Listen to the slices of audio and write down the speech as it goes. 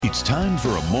It's time for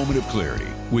a moment of clarity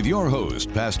with your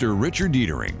host, Pastor Richard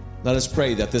Deitering. Let us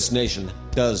pray that this nation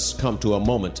does come to a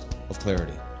moment of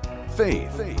clarity.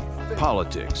 Faith,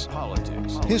 politics,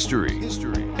 history,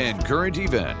 and current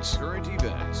events.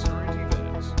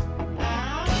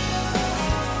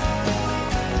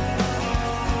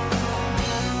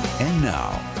 And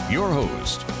now, your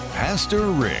host,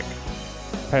 Pastor Rick.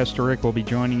 Pastor Rick will be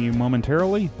joining you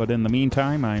momentarily, but in the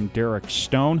meantime, I'm Derek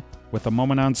Stone with a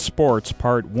Moment on Sports,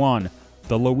 Part 1.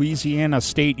 The Louisiana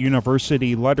State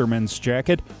University Letterman's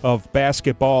jacket of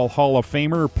Basketball Hall of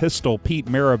Famer Pistol Pete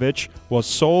Maravich was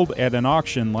sold at an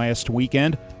auction last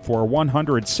weekend for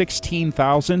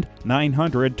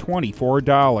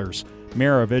 $116,924.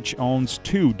 Maravich owns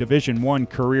 2 Division I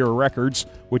career records,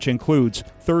 which includes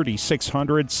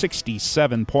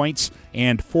 3,667 points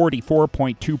and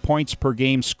 44.2 points per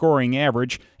game scoring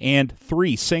average, and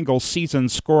 3 single-season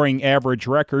scoring average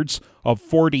records of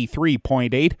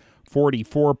 43.8,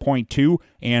 44.2,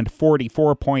 and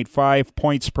 44.5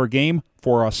 points per game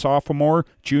for a sophomore,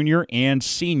 junior, and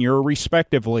senior,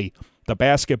 respectively. The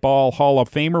Basketball Hall of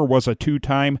Famer was a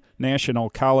 2-time National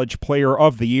College Player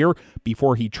of the Year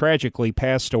before he tragically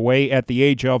passed away at the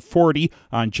age of 40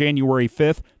 on January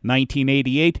 5th,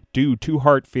 1988, due to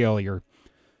heart failure.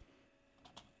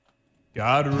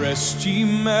 God rest ye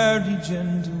merry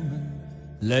gentlemen,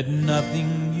 let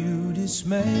nothing you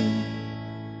dismay.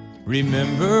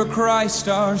 Remember Christ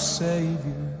our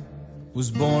Savior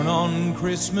was born on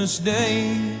Christmas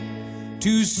Day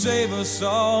to save us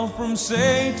all from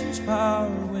Satan's power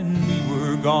when we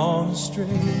were gone astray.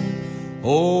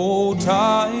 Oh,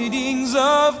 tidings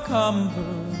of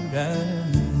comfort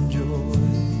and joy.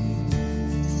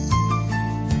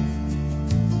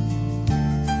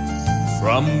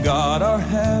 From God our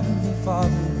Heavenly Father,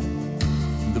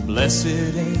 the blessed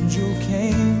angel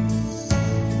came,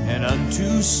 and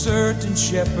unto certain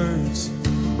shepherds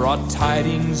brought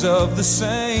tidings of the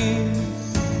same,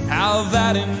 how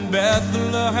that in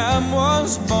Bethlehem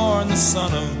was born the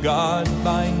Son of God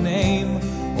by name.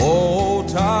 Oh,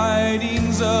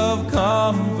 tidings of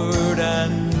comfort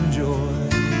and joy.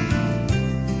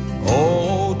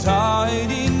 Oh,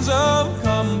 tidings of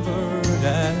comfort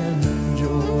and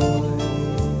joy.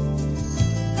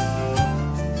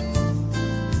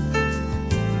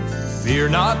 Fear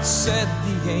not, said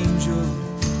the angel,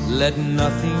 let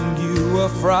nothing you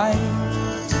affright.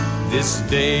 This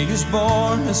day is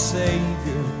born a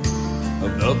Savior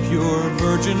of the pure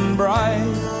Virgin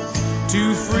bride,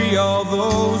 to free all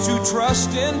those who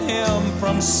trust in Him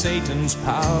from Satan's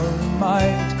power and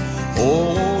might.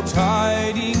 Oh,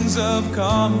 tidings of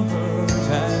comfort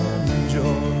and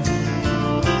joy.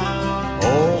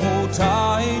 Oh,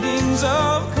 tidings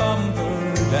of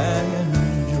comfort and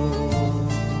joy.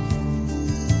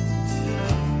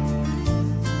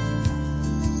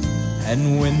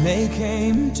 And when they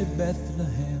came to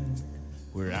Bethlehem,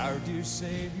 where our dear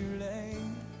Savior lay,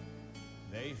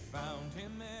 they found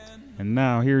Him in... And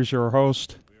now, here's your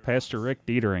host, Pastor Rick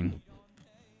Deitering.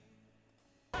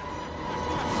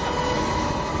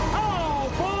 Oh,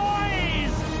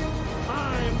 boys!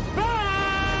 I'm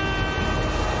back!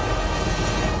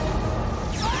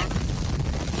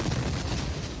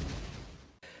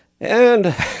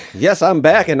 And yes, I'm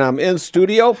back and I'm in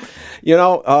studio. You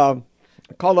know, I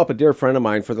called up a dear friend of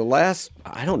mine for the last,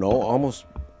 I don't know, almost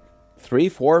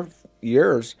 3-4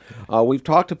 years. We've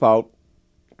talked about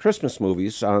Christmas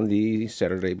movies on the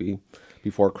Saturday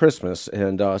before Christmas,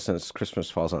 and since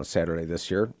Christmas falls on Saturday this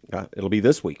year, it'll be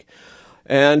this week.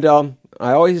 And I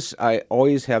always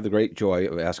have the great joy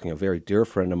of asking a very dear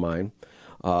friend of mine,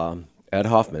 Ed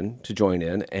Hoffman, to join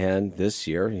in, and this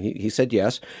year he said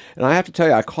yes. And I have to tell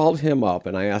you, I called him up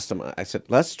and I asked him, I said,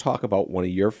 let's talk about one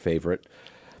of your favorite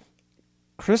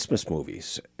Christmas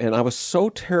movies. And I was so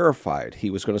terrified he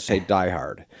was going to say Die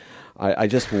Hard. I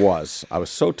just was. I was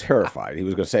so terrified. He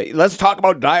was going to say, let's talk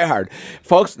about Die Hard.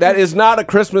 Folks, that is not a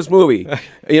Christmas movie.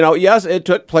 You know, yes, it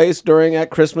took place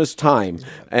at Christmas time,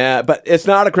 but it's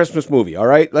not a Christmas movie, all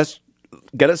right? Let's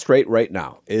get it straight right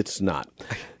now. It's not.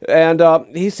 And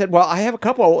he said, well, I have a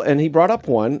couple, and he brought up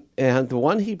one, and the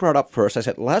one he brought up first, I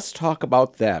said, let's talk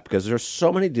about that, because there's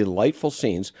so many delightful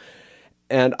scenes,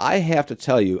 and I have to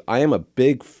tell you, I am a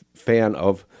big fan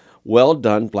of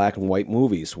well-done black and white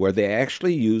movies where they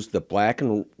actually use the black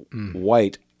and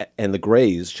white and the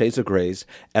grays, shades of grays,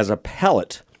 as a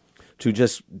palette to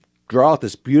just draw out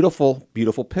this beautiful,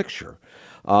 beautiful picture.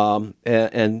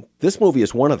 And this movie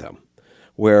is one of them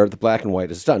where the black and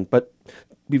white is done. But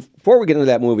before we get into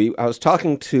that movie, I was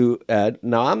talking to Ed.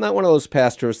 Now, I'm not one of those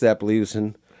pastors that believes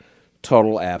in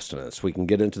total abstinence. We can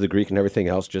get into the Greek and everything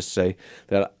else, just say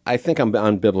that I think I'm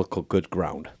on biblical good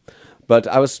ground. But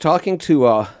I was talking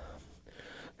to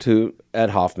Ed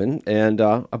Hoffman and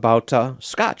about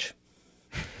Scotch.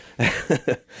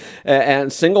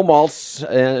 And single malts,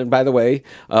 and by the way,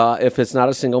 if it's not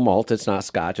a single malt, it's not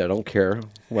Scotch. I don't care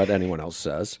what anyone else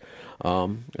says.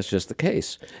 It's just the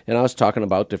case. And I was talking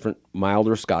about different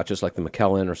milder Scotches like the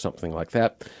Macallan or something like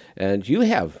that. And you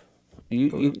have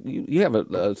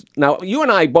now you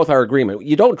and I both are in agreement.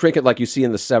 You don't drink it like you see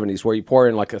in the 70s where you pour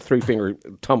in like a 3-finger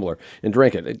tumbler and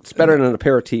drink it. It's better than an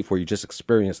aperitif where you just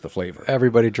experience the flavor.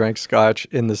 Everybody drank Scotch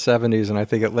in the 70s, and I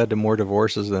think it led to more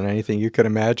divorces than anything you could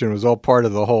imagine. It was all part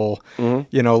of the whole,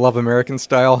 Love American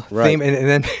style theme.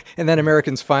 And then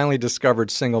Americans finally discovered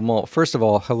single malt. First of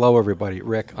all, hello, everybody.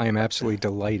 Rick, I am absolutely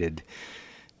delighted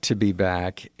to be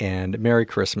back, and Merry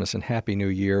Christmas and Happy New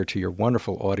Year to your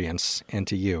wonderful audience and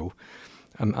to you.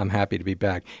 I'm happy to be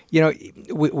back.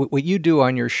 What you do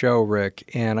on your show, Rick,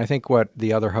 and I think what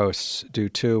the other hosts do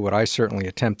too, what I certainly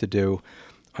attempt to do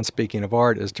on Speaking of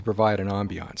Art, is to provide an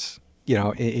ambiance.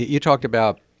 You talked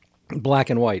about black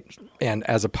and white, and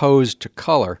as opposed to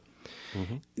color,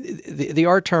 the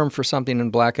art term for something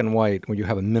in black and white, when you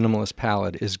have a minimalist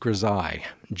palette, is grisaille,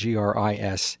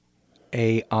 Grisaille.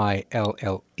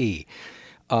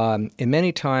 And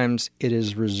many times it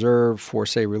is reserved for,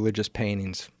 say, religious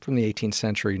paintings from the 18th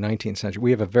century, 19th century.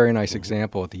 We have a very nice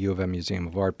example at the U of M Museum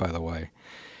of Art, by the way.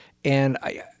 And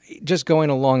just going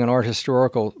along an art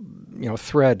historical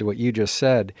thread to what you just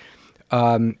said,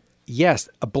 yes,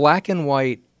 a black and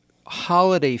white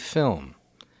holiday film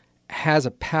has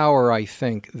a power, I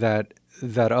think, that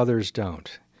others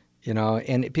don't.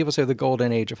 And people say the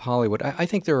golden age of Hollywood. I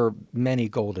think there are many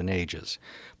golden ages.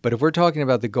 But if we're talking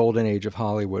about the golden age of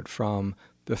Hollywood from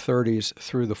the 30s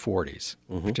through the 40s,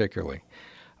 particularly,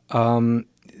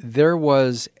 there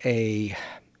was a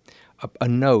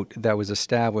note that was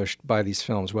established by these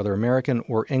films, whether American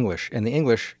or English. And the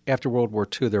English, after World War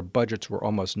II, their budgets were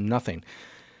almost nothing.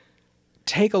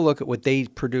 Take a look at what they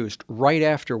produced right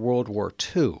after World War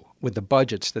II, with the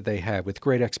budgets that they had, with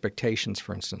Great Expectations,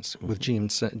 for instance, with Gene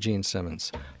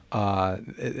Simmons,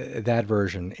 that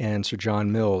version, and Sir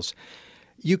John Mills.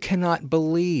 You cannot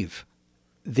believe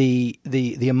the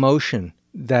emotion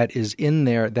that is in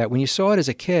there, that when you saw it as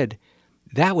a kid,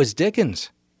 that was Dickens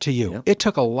to you. Yep. It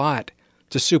took a lot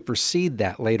to supersede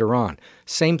that later on.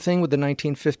 Same thing with the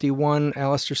 1951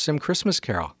 Alistair Sim Christmas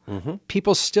Carol.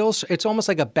 People still, it's almost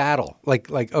like a battle,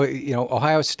 like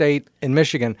Ohio State and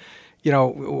Michigan.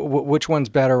 Which one's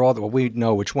better? We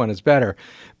know which one is better.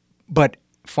 But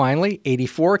finally,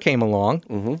 84 came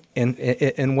along,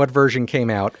 and what version came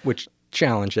out, which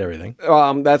challenged everything?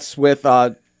 That's with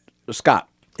Scott.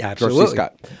 Absolutely. George C.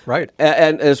 Scott. Right.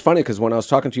 And it's funny because when I was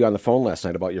talking to you on the phone last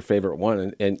night about your favorite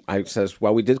one, and I says,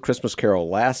 well, we did Christmas Carol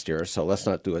last year, so let's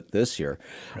not do it this year.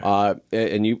 Right.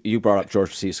 And you brought up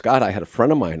George C. Scott. I had a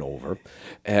friend of mine over,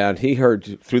 and he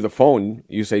heard through the phone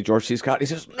you say George C. Scott. He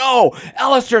says, no,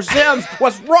 Alistair Sims,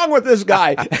 what's wrong with this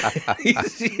guy?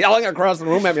 He's yelling across the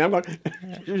room at me. I'm going,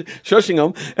 shushing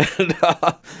him.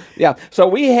 And, so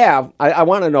we have, I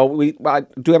want to know, I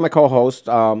do have my co-host,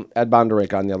 Ed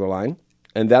Bonderenka, on the other line.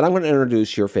 And then I'm going to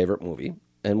introduce your favorite movie,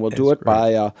 and we'll do it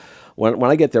by when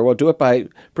I get there. We'll do it by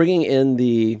bringing in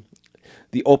the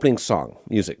opening song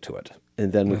music to it,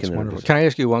 and then we can. Wonderful. Can I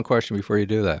ask you one question before you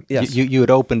do that? Yes. You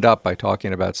had opened up by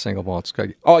talking about single malts.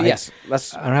 Yes.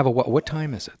 I don't have what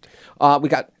time is it? We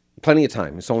got plenty of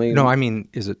time. It's only no. I mean,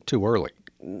 is it too early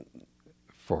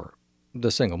for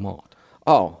the single malt?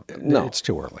 Oh no, it's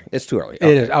too early. It's too early. Okay.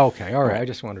 It is okay. All right. I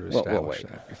just wanted to establish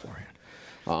that beforehand.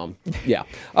 Yeah.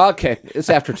 Okay. It's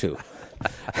after 2.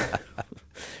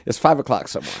 It's 5 o'clock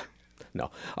somewhere. No.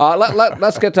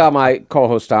 Let's get my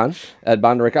co-host on, Ed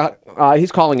Bonderenka.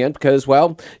 He's calling in because,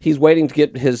 well, he's waiting to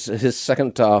get his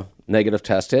second negative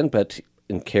test in, but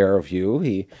in care of you,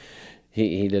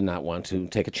 he did not want to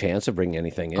take a chance of bringing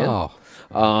anything in. Oh.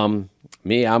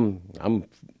 Me, I'm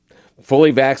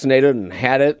fully vaccinated and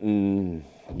had it, and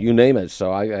you name it.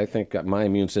 So I think my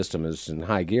immune system is in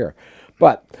high gear.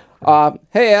 But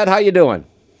hey, Ed, how you doing?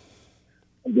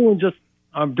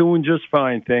 I'm doing just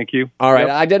fine, thank you. All right,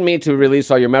 I didn't mean to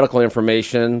release all your medical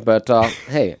information, but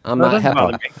hey, I'm not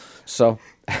happy. So,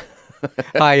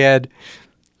 hi, Ed.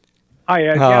 Hi,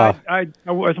 Ed. Yeah, I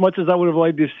as much as I would have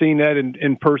liked to have seen that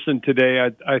in person today,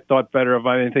 I thought better of.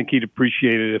 I didn't think he'd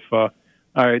appreciate it if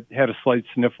I had a slight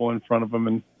sniffle in front of him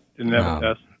and didn't have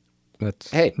a test.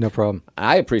 Hey, no problem.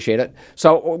 I appreciate it.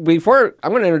 So before I'm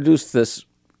going to introduce this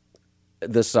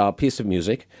piece of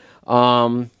music.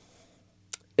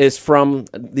 Is from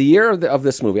the year of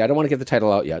this movie. I don't want to get the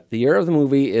title out yet. The year of the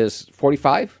movie is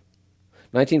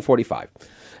 1945.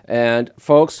 And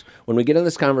folks, when we get in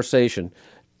this conversation,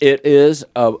 It is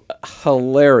a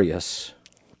hilarious,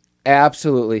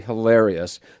 absolutely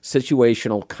hilarious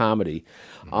situational comedy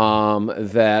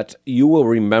that you will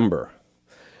remember.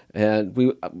 And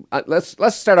we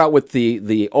let's start out with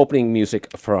the opening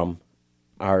music from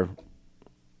our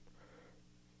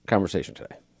conversation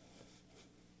today.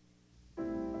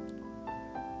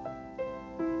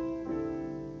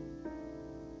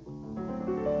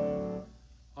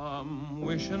 I'm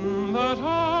wishing that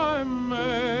I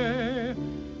may,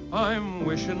 I'm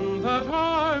wishing that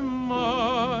I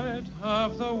might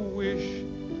have the wish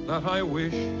that I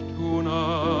wish tonight.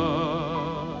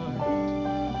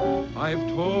 I've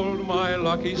told my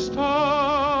lucky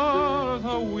star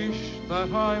the wish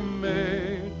that I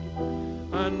made,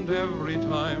 and every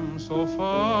time so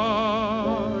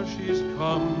far she's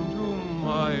come to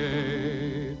my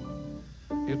aid.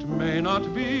 It may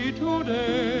not be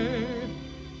today,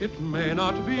 it may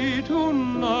not be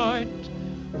tonight,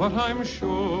 but I'm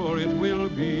sure it will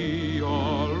be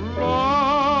all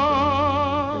right.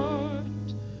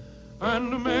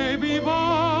 And maybe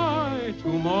by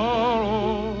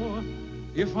tomorrow,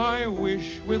 if I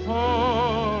wish with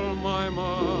all my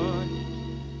might,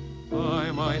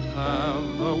 I might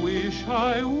have the wish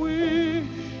I wish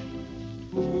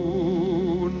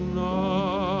tonight.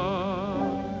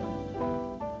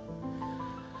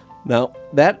 Now,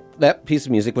 that piece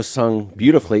of music was sung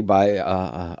beautifully by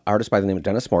an artist by the name of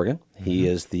Dennis Morgan. He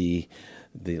is the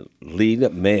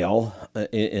lead male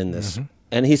in this. Mm-hmm.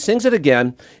 And he sings it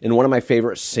again in one of my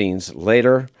favorite scenes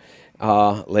later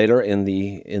in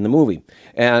the movie.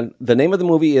 And the name of the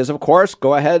movie is, of course,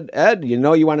 go ahead, Ed. You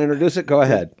know you want to introduce it. Go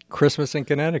ahead. Christmas in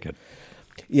Connecticut.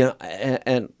 You know,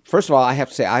 and first of all, I have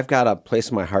to say I've got a place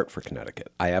in my heart for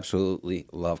Connecticut. I absolutely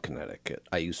love Connecticut.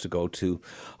 I used to go to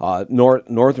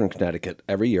northern Connecticut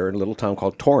every year in a little town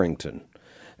called Torrington.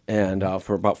 And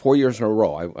for about 4 years in a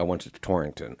row, I went to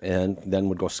Torrington, and then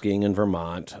would go skiing in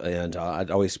Vermont. And I'd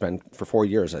always spend, for 4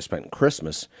 years, I spent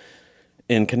Christmas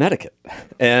in Connecticut.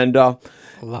 And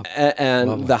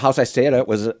the house I stayed at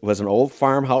was an old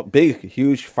farmhouse, big,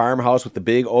 huge farmhouse with the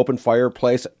big open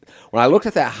fireplace. When I looked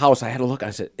at that house, I had to look.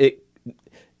 I said,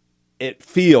 it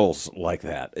feels like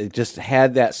that. It just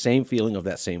had that same feeling of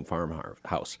that same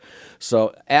farmhouse.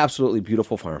 So absolutely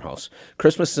beautiful farmhouse.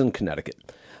 Christmas in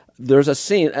Connecticut. There's a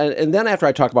scene, and then after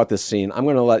I talk about this scene, I'm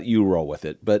going to let you roll with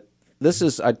it. But this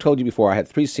is, I told you before, I had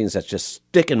 3 scenes that just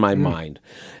stick in my mind.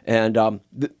 And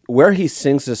where he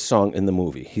sings this song in the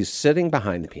movie, he's sitting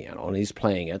behind the piano and he's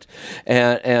playing it.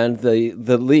 And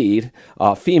the lead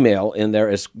female in there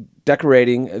is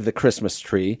decorating the Christmas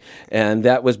tree. And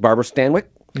that was Barbara Stanwyck.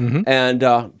 Mm-hmm.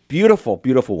 And beautiful,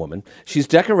 beautiful woman. She's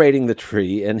decorating the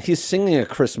tree and he's singing a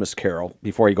Christmas carol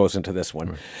before he goes into this one.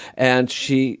 Right. And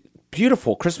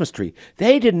beautiful Christmas tree.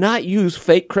 They did not use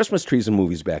fake Christmas trees in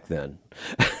movies back then.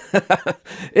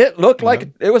 It looked like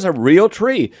it was a real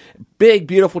tree. Big,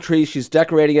 beautiful tree. She's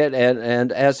decorating it,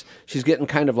 and as she's getting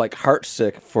kind of like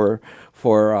heartsick for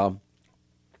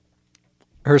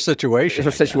her situation.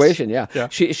 Her situation, yeah.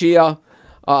 She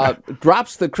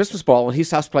drops the Christmas ball, and he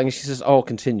stops playing, and she says, "Oh,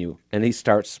 continue." And he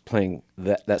starts playing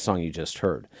that song you just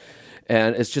heard.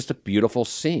 And it's just a beautiful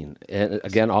scene. And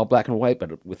again, all black and white,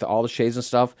 but with all the shades and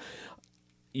stuff,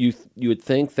 you would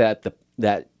think that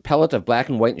that palette of black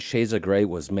and white and shades of gray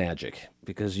was magic,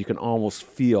 because you can almost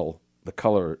feel the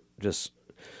color just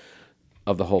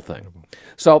of the whole thing.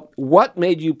 So what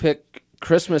made you pick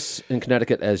Christmas in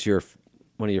Connecticut as one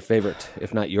of your favorite,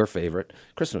 if not your favorite,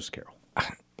 Christmas carol?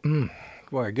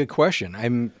 Boy, good question.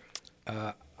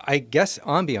 I guess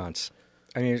ambiance.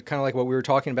 I mean, it's kind of like what we were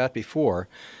talking about before.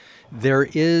 There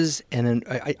is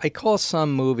I call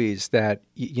some movies that,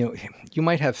 you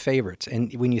might have favorites.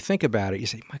 And when you think about it, you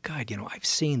say, my God, I've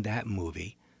seen that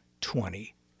movie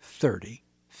 20, 30,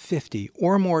 50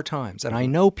 or more times. And I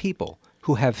know people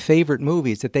who have favorite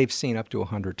movies that they've seen up to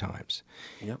 100 times.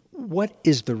 Yep. What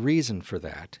is the reason for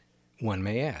that, one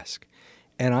may ask?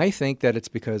 And I think that it's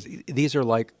because these are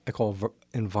like I call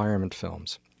environment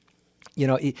films.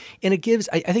 And it gives,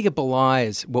 I think it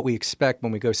belies what we expect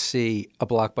when we go see a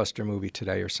blockbuster movie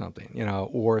today or something,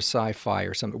 or a sci-fi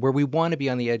or something, where we want to be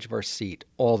on the edge of our seat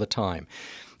all the time.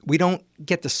 We don't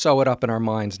get to sew it up in our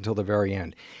minds until the very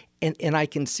end. And I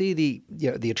can see the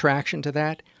attraction to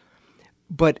that.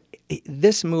 But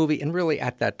this movie, and really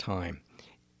at that time,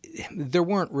 there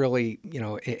weren't really,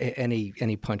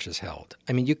 any punches held.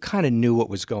 I mean, you kind of knew what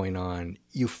was going on.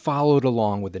 You followed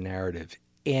along with the narrative.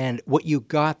 And what you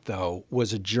got, though,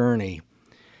 was a journey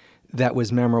that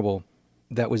was memorable,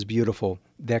 that was beautiful,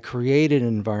 that created an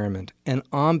environment, an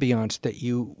ambiance that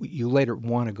you later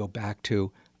want to go back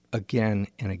to again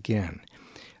and again.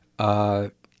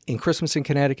 In Christmas in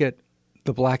Connecticut,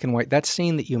 the black and white, that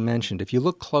scene that you mentioned, if you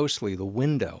look closely, the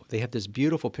window, they have this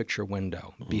beautiful picture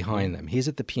window behind them. He's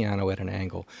at the piano at an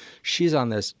angle. She's on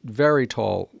this very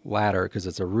tall ladder because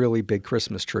it's a really big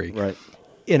Christmas tree. Right.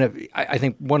 I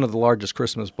think one of the largest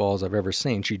Christmas balls I've ever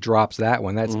seen. She drops that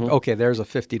one. That's okay. There's a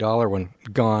 $50 one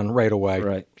gone right away.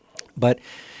 Right.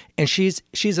 And she's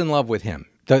in love with him.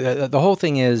 The whole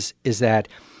thing is that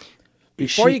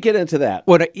before you get into that,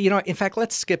 in fact,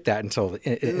 let's skip that until the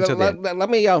end. Let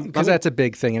me because that's a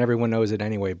big thing and everyone knows it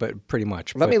anyway. But pretty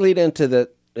much. Let me lead into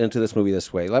this movie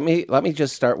this way. Let me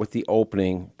just start with the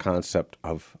opening concept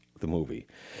of the movie.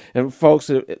 And folks,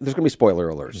 there's going to be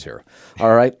spoiler alerts here,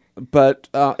 all right? But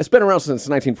it's been around since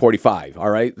 1945, all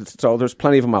right? So there's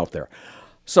plenty of them out there.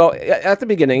 So at the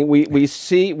beginning, we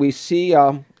see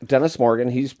Dennis Morgan.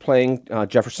 He's playing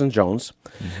Jefferson Jones,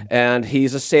 and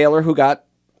he's a sailor who got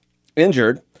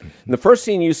injured. And the first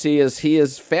scene you see is he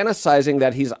is fantasizing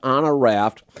that he's on a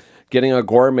raft getting a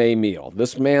gourmet meal.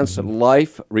 This man's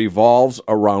life revolves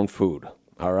around food.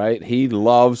 All right, he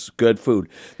loves good food.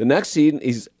 The next scene,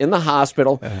 he's in the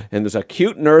hospital, and there's a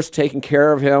cute nurse taking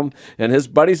care of him, and his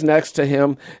buddy's next to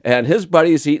him, and his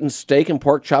buddy's eating steak and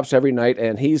pork chops every night,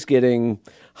 and he's getting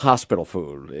hospital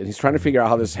food, and he's trying to figure out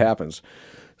how this happens.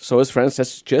 So his friend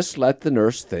says, just let the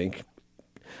nurse think.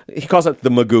 He calls it the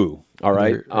Magoo, all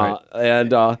right? Right.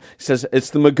 And he says,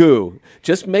 it's the Magoo.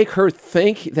 Just make her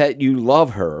think that you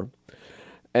love her,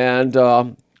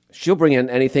 and she'll bring in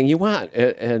anything you want.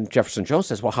 And Jefferson Jones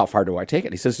says, well, how far do I take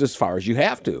it? He says, as far as you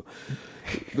have to.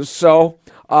 So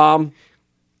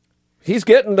he's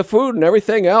getting the food and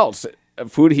everything else.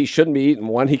 Food he shouldn't be eating,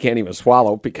 one he can't even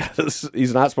swallow because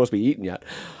he's not supposed to be eating yet.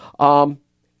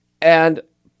 And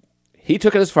he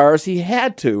took it as far as he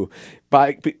had to.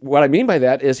 What I mean by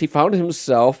that is he found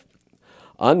himself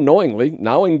unknowingly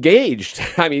now engaged.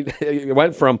 I mean, it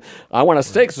went from, I want a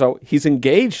steak, so he's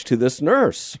engaged to this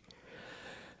nurse.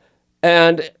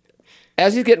 And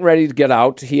as he's getting ready to get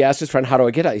out, he asks his friend, how do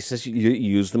I get out? He says, you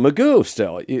use the Magoo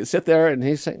still. You sit there, and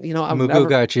he's saying, Magoo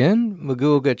got you in, Magoo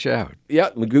will get you out. Yeah,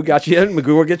 Magoo got you in,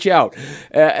 Magoo will get you out.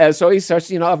 And so he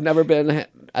starts, I've never been,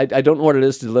 I don't know what it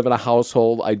is to live in a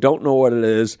household. I don't know what it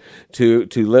is to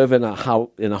live in a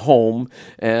home.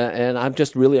 And I'm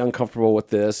just really uncomfortable with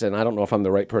this. And I don't know if I'm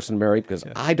the right person to marry because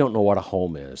I don't know what a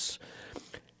home is.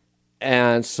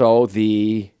 And so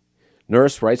the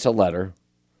nurse writes a letter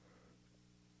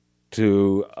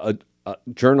to a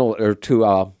journal or to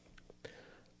a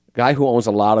guy who owns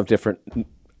a lot of different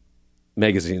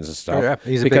magazines and stuff. Oh, yeah,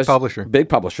 he's a big publisher. Big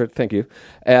publisher, thank you.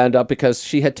 And because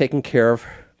she had taken care of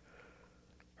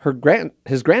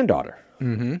his granddaughter.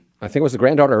 Mm-hmm. I think it was the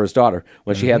granddaughter or his daughter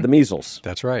when she had the measles.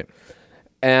 That's right.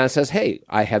 And says, hey,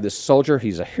 I have this soldier.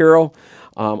 He's a hero.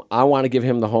 I want to give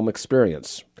him the home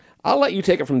experience. I'll let you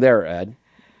take it from there, Ed.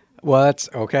 Well, that's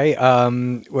okay.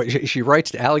 She writes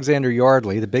to Alexander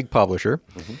Yardley, the big publisher,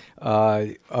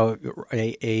 sort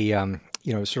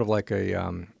of like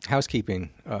a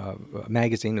housekeeping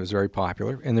magazine that was very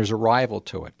popular, and there's a rival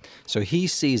to it. So he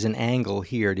sees an angle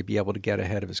here to be able to get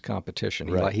ahead of his competition.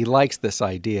 Right. He likes this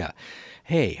idea.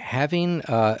 Hey, having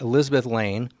Elizabeth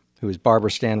Lane, who is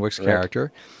Barbara Stanwyck's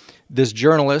character, this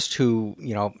journalist who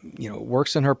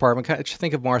works in her apartment.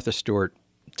 Think of Martha Stewart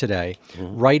today,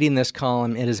 writing this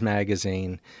column in his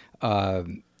magazine,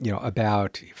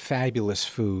 about fabulous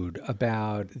food,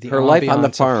 about her life on the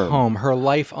farm, home, her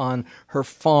life on her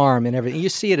farm, and everything. You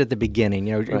see it at the beginning.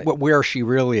 Where she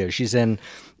really is. She's in,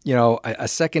 a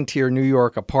second-tier New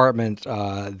York apartment.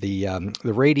 The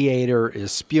radiator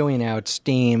is spewing out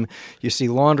steam. You see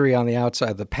laundry on the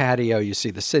outside of the patio. You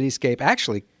see the cityscape.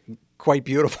 Actually, quite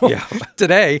beautiful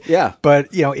today. Yeah. But,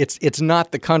 it's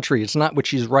not the country. It's not what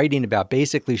she's writing about.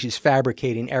 Basically, she's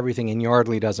fabricating everything, and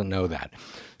Yardley doesn't know that.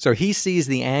 So he sees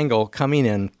the angle coming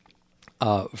in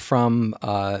from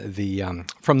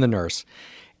the nurse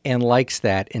and likes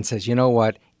that and says, you know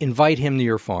what, invite him to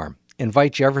your farm.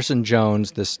 Invite Jefferson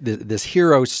Jones, this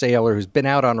hero sailor who's been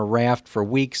out on a raft for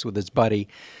weeks with his buddy,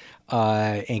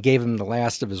 and gave him the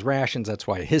last of his rations. That's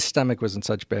why his stomach was in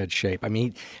such bad shape. I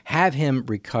mean, have him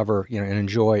recover, and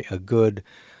enjoy a good,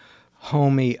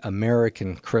 homey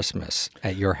American Christmas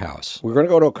at your house. We're going to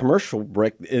go to a commercial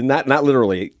break. Not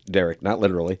literally, Derek. Not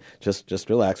literally. Just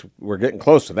relax. We're getting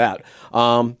close to that.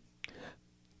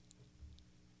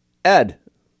 Ed.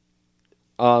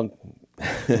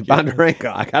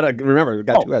 Bonderenka. I got to remember. We've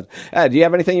got two Eds. Ed, do you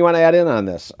have anything you want to add in on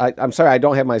this? I'm sorry, I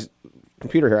don't have my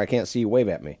computer here. I can't see you wave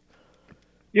at me.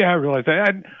 Yeah, I realize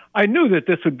that. I knew that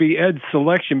this would be Ed's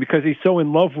selection because he's so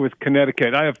in love with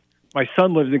Connecticut. My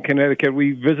son lives in Connecticut.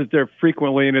 We visit there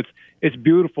frequently, and it's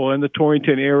beautiful in the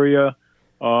Torrington area.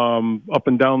 up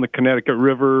and down the Connecticut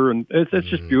River, and it's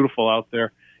just beautiful out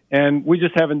there. And we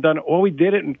just haven't done it. Well, we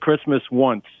did it in Christmas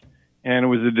once, and it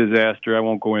was a disaster. I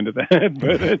won't go into that,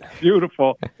 but it's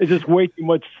beautiful. It's just way too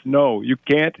much snow. You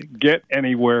can't get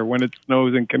anywhere when it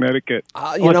snows in Connecticut.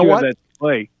 You know what? That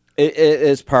sleigh. It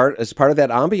is part of that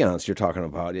ambiance you're talking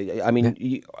about. I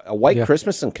mean, a white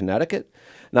Christmas in Connecticut.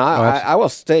 Now, I will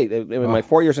state, in my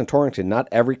 4 years in Torrington, not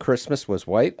every Christmas was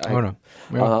white.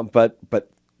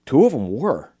 But two of them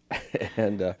were.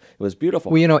 And it was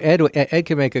beautiful. Well, Ed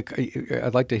can make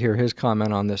I'd like to hear his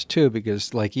comment on this too,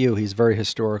 because like you, he's very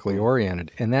historically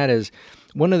oriented. And that is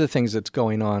one of the things that's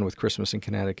going on with Christmas in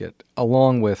Connecticut,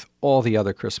 along with all the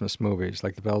other Christmas movies,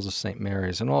 like The Bells of St.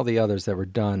 Mary's and all the others that were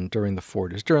done during the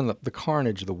 40s, during the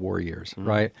carnage of the war years,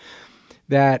 right?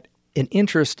 That an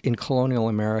interest in colonial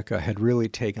America had really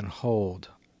taken hold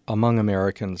among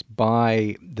Americans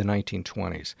by the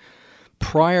 1920s.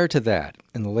 Prior to that,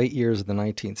 in the late years of the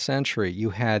 19th century,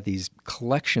 you had these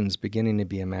collections beginning to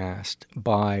be amassed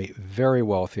by very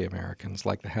wealthy Americans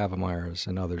like the Havemeyers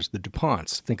and others, the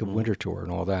DuPonts, think of Winterthur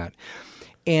and all that.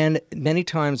 And many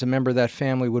times a member of that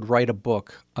family would write a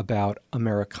book about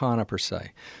Americana per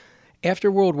se. After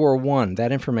World War I,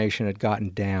 that information had gotten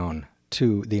down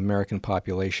to the American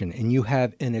population, and you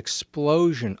have an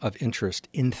explosion of interest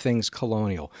in things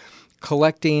colonial.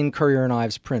 Collecting Currier and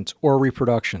Ives prints or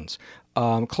reproductions,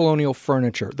 colonial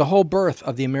furniture. The whole birth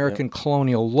of the American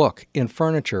colonial look in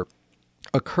furniture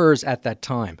occurs at that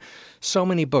time. So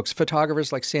many books,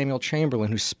 photographers like Samuel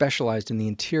Chamberlain, who specialized in the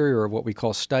interior of what we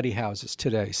call study houses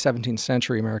today, 17th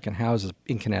century American houses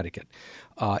in Connecticut,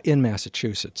 in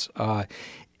Massachusetts.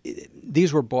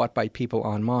 These were bought by people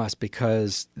en masse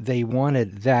because they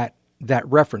wanted that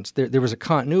reference. There was a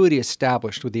continuity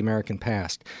established with the American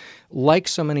past. Like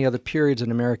so many other periods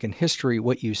in American history,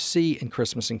 what you see in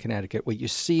Christmas in Connecticut, what you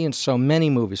see in so many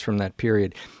movies from that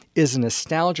period, is a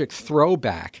nostalgic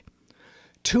throwback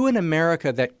to an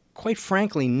America that, quite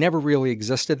frankly, never really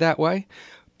existed that way,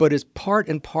 but is part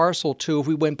and parcel to, if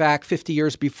we went back 50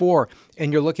 years before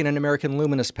and you're looking at American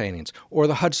Luminous paintings or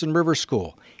the Hudson River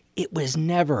School, it was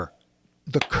never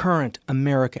the current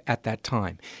America at that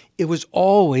time. It was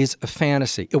always a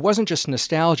fantasy. It wasn't just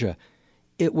nostalgia.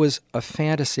 It was a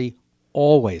fantasy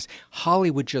always.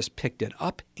 Hollywood just picked it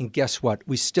up, and guess what?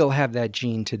 We still have that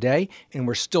gene today, and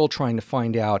we're still trying to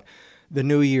find out the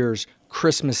New Year's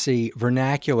Christmassy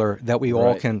vernacular that we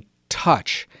all can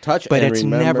touch. But and it's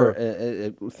remember,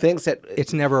 never things that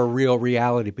it's never a real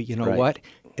reality. But you know what?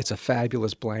 It's a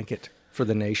fabulous blanket for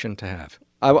the nation to have.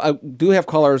 I do have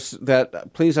callers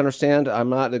that, please understand, I'm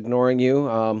not ignoring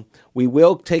you. We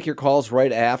will take your calls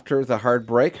right after the hard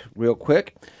break, real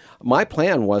quick. My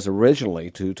plan was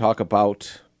originally to talk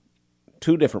about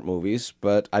two different movies,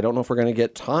 but I don't know if we're going to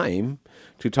get time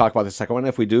to talk about the second one.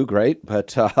 If we do, great.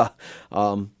 But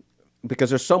because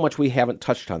there's so much we haven't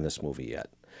touched on this movie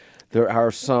yet. There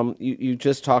are some, you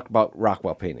just talked about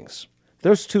Rockwell paintings.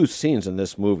 There's two scenes in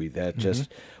this movie that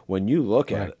just, when you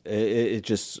look at it, it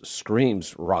just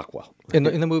screams Rockwell. In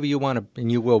the movie you want to,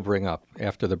 and you will bring up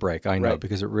after the break, I know,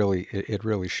 because it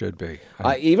really should be.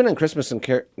 Even in Christmas in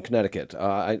Connecticut,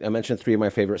 I mentioned three of my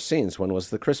favorite scenes. One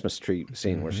was the Christmas tree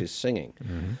scene where she's singing.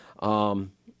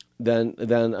 Then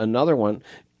another one,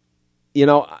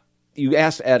 you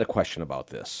asked Ed a question about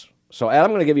this. So Ed, I'm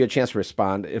going to give you a chance to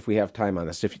respond if we have time on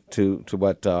this, to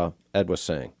what Ed was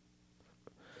saying.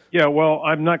 Yeah, well,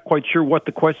 I'm not quite sure what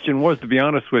the question was, to be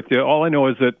honest with you. All I know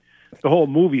is that the whole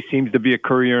movie seems to be a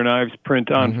Currier and Ives print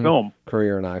on film.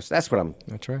 Currier and Ives. That's right.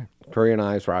 Currier and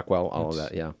Ives, Rockwell, all of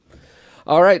that, yeah.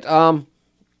 All right,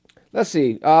 let's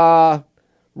see.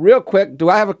 Real quick, do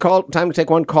I have time to take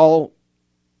one call?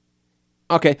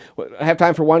 Okay, I have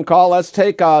time for one call. Let's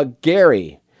take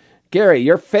Gary. Gary,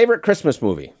 your favorite Christmas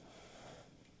movie?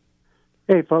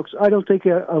 Hey, folks, I don't think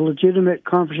a legitimate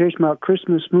conversation about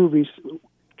Christmas movies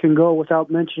can go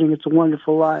without mentioning It's a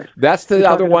Wonderful Life. That's the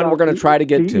other one we're going to try to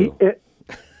get to.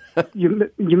 You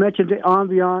mentioned the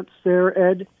ambiance there,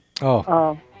 Ed.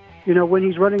 When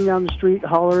he's running down the street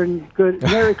hollering "Good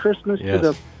Merry Christmas" to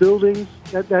the buildings,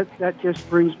 that just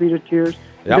brings me to tears.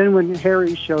 Yep. And then when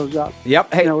Harry shows up, hey,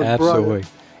 absolutely,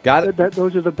 got it.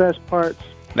 Those are the best parts.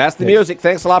 That's the music.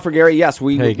 Thanks a lot for Gary. Yes,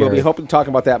 we will be hoping to talk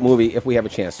about that movie if we have a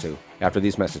chance to after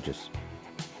these messages.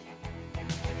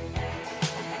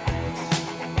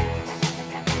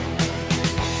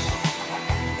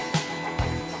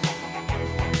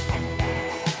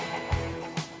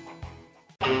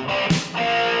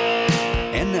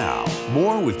 And now,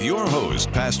 more with your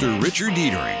host, Pastor Richard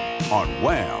Deitering on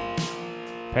Wham!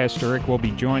 Pastor Rick will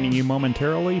be joining you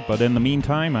momentarily, but in the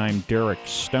meantime, I'm Derek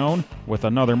Stone with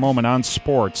another moment on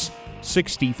sports.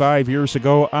 65 years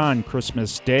ago on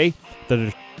Christmas Day,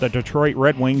 the Detroit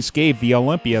Red Wings gave the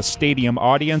Olympia Stadium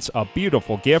audience a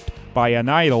beautiful gift by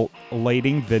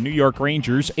annihilating the New York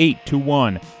Rangers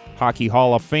 8-1. Hockey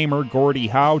Hall of Famer Gordie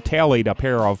Howe tallied a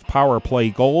pair of power play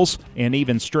goals, an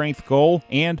even strength goal,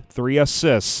 and 3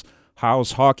 assists.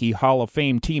 Howe's Hockey Hall of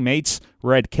Fame teammates,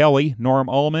 Red Kelly, Norm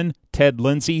Ullman, Ted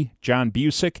Lindsay, John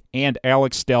Busick, and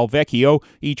Alex Delvecchio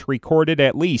each recorded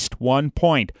at least 1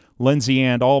 point. Lindsay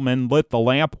and Ullman lit the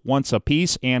lamp once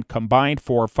apiece and combined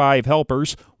for 5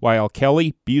 helpers, while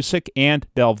Kelly, Busick, and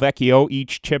Delvecchio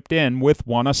each chipped in with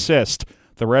 1 assist.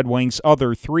 The Red Wings'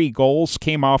 other 3 goals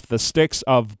came off the sticks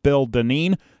of Bill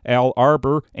Dineen, Al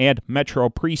Arbor, and Metro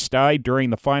Priestai during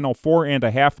the final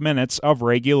 4.5 minutes of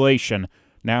regulation.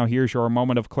 Now here's your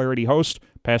Moment of Clarity host,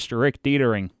 Pastor Rick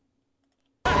Deitering.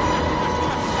 Oh,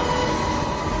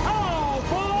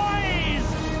 boys!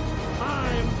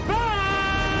 I'm back!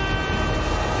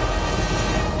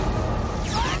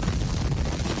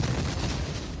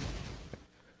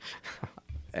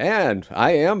 And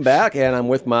I am back, and I'm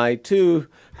with my 2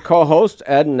 co-hosts,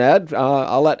 Ed and Ed.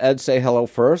 I'll let Ed say hello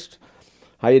first.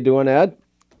 How you doing, Ed?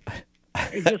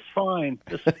 Just fine,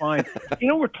 just fine.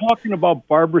 We're talking about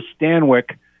Barbara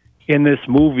Stanwyck in this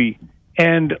movie.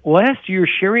 And last year,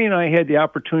 Sherry and I had the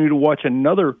opportunity to watch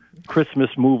another Christmas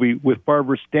movie with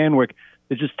Barbara Stanwyck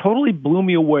that just totally blew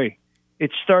me away.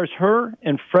 It stars her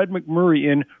and Fred McMurray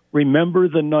in Remember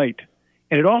the Night.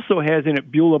 And it also has in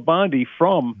it Beulah Bondi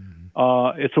from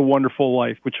It's a Wonderful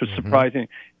Life, which was surprising.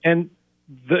 And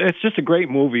it's just a great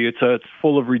movie. It's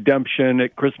full of redemption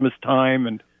at Christmas time,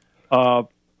 and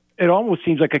it almost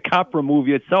seems like a Capra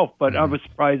movie itself, but I was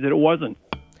surprised that it wasn't.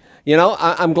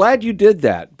 I'm glad you did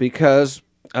that, because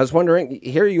I was wondering,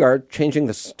 here you are changing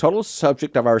the total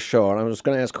subject of our show, and I was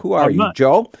going to ask, who are you,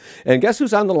 Joe? And guess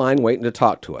who's on the line waiting to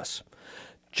talk to us?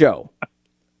 Joe.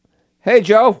 Hey,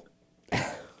 Joe.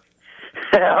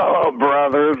 Hello,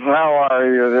 brothers. How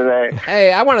are you today?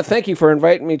 Hey, I want to thank you for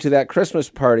inviting me to that Christmas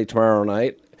party tomorrow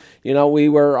night. We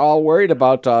were all worried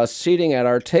about seating at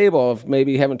our table of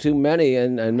maybe having too many,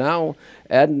 and now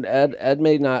Ed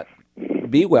may not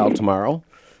be well tomorrow.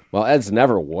 Well, Ed's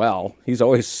never well. He's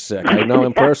always sick. I know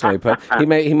him personally, but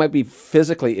he might be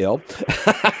physically ill.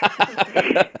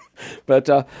 But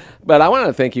I want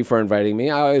to thank you for inviting me.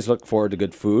 I always look forward to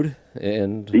good food,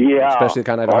 and especially the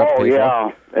kind I don't have to pay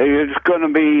for. It's going to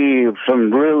be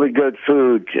some really good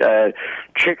food.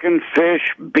 Chicken,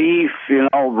 fish, beef,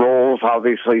 rolls,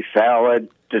 obviously salad,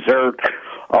 dessert.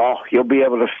 Oh, you'll be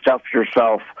able to stuff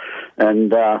yourself,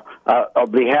 and I'll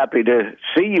be happy to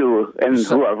see you and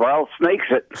whoever else makes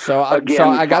it. Again, so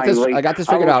I got this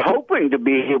figured out. I was hoping to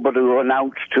be able to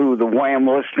announce to the Wham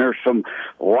listeners some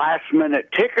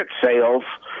last-minute ticket sales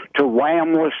to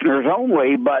Wham listeners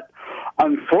only, but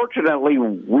unfortunately,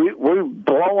 we're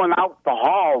blowing out the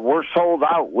hall. We're sold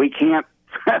out. We can't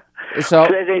fit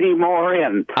any more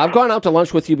in. I've gone out to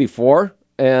lunch with you before.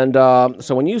 And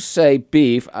so when you say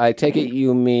beef, I take it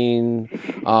you mean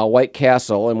White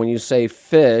Castle, and when you say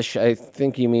fish, I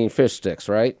think you mean fish sticks,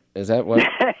 right? Is that what?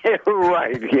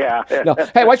 Right, yeah. No.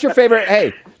 Hey, what's your favorite?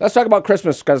 Hey, let's talk about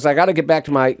Christmas, because I got to get back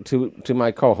to my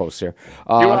my co-hosts here.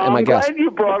 And my I'm guests. glad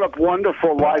you brought up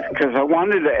Wonderful Life, because I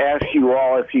wanted to ask you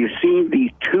all if you've seen the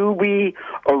Tubi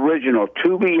original.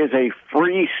 Tubi is a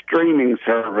free streaming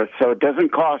service, so it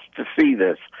doesn't cost to see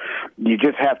this. You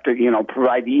just have to,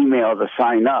 provide email to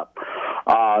sign up.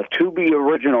 Tubi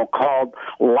original called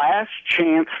Last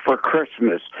Chance for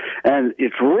Christmas, and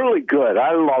it's really good.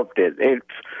 I loved it. It's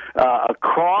a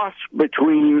cross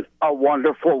between A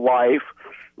Wonderful Life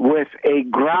with a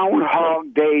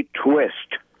Groundhog Day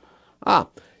twist.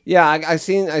 Yeah, I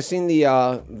seen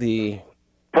the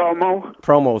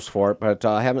promos for it, but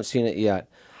I haven't seen it yet.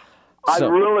 I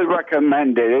really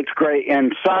recommend it. It's great.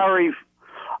 And sorry,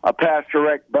 Pastor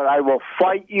Rick, but I will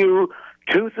fight you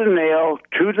tooth and nail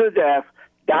to the death.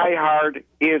 Die Hard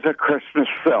is a Christmas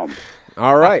film.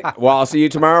 All right. Well, I'll see you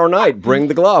tomorrow night. Bring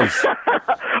the gloves.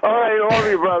 All right, all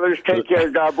of you brothers. Take care.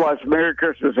 God bless. Merry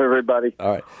Christmas, everybody.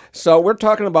 All right. So we're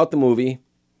talking about the movie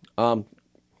Die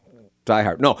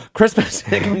Hard. No, Christmas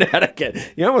in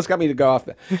Connecticut. You almost got me to go off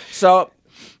there. So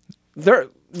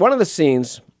one of the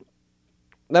scenes,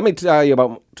 let me tell you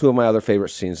about 2 of my other favorite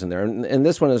scenes in there. And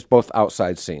this one is both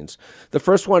outside scenes. The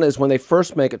first one is when they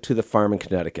first make it to the farm in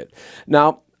Connecticut.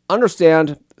 Now,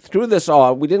 understand, through this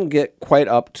all, we didn't get quite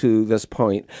up to this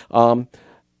point.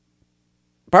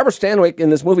 Barbara Stanwyck in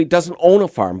this movie doesn't own a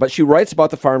farm, but she writes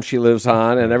about the farm she lives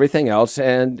on and everything else.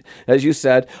 And as you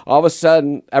said, all of a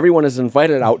sudden, everyone is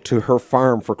invited out to her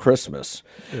farm for Christmas.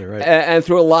 Yeah, right. And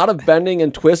through a lot of bending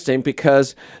and twisting,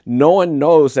 because no one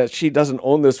knows that she doesn't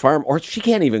own this farm, or she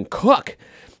can't even cook.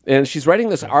 And she's writing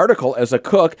this article as a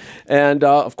cook, and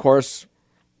of course...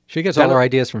 She gets all her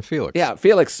ideas from Felix. Yeah,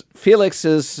 Felix. Felix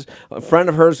is a friend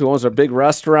of hers who owns a big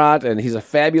restaurant, and he's a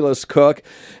fabulous cook,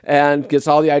 and gets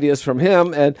all the ideas from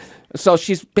him. And so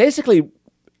she's basically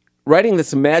writing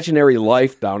this imaginary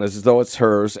life down as though it's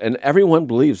hers, and everyone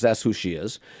believes that's who she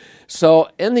is. So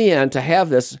in the end, to have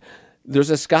this, there's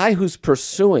this guy who's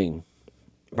pursuing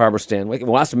Barbara Stanwyck and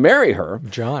wants to marry her.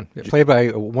 John, played by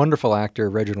a wonderful actor,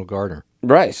 Reginald Gardner.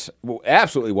 Right.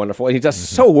 Absolutely wonderful. And he does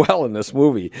so well in this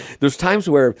movie. There's times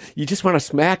where you just want to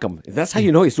smack him. That's how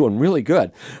you know he's doing really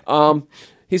good.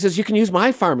 He says, you can use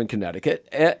my farm in Connecticut.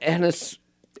 And it's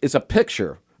a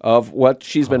picture of what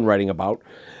she's been writing about.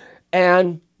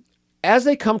 And as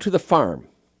they come to the farm,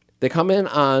 they come in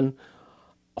on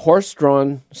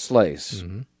horse-drawn sleighs.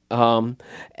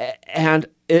 And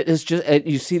it is just,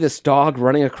 you see this dog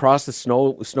running across the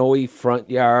snowy front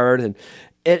yard, and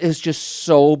it is just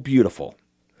so beautiful.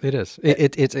 It is.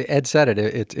 It's Ed said it.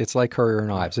 It's like Currier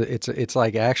and Ives. It's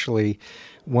like actually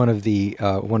one of the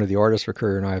artists for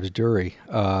Currier and Ives, Dury.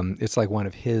 It's like one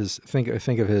of his. Think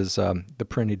of his the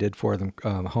print he did for them,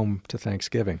 Home to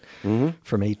Thanksgiving,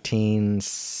 from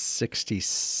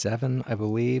 1867, I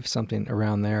believe, something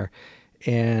around there,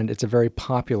 and it's a very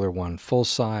popular one, full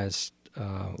size,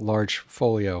 large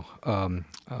folio,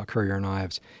 Currier and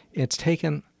Ives. It's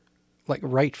taken like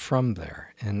right from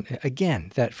there. And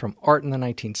again, that from art in the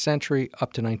 19th century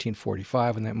up to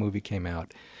 1945 when that movie came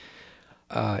out,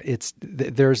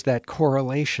 there's that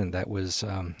correlation that was,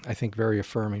 I think, very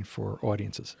affirming for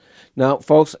audiences. Now,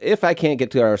 folks, if I can't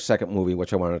get to our second movie,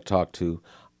 which I want to talk to,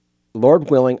 Lord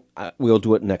willing, we'll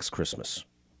do it next Christmas.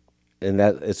 And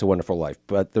that It's a Wonderful Life.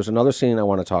 But there's another scene I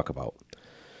want to talk about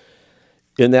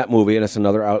in that movie, and it's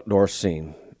another outdoor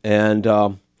scene. And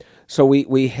so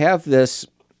we have this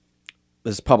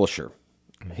publisher.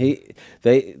 He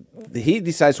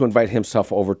decides to invite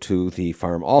himself over to the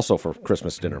farm also for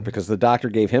Christmas dinner because the doctor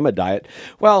gave him a diet.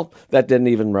 Well, that didn't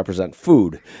even represent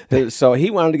food. So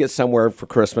he wanted to get somewhere for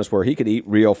Christmas where he could eat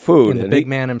real food. And the big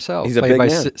man himself, he's played a big by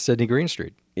man. Sidney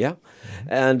Greenstreet. Yeah.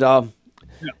 And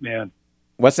man.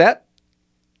 What's that?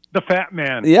 The fat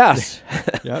man. Yes.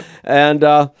 Yep.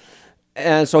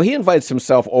 And so he invites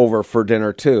himself over for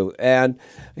dinner too. And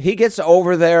he gets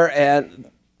over there,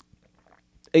 and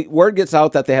word gets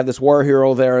out that they have this war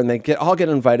hero there, and they all get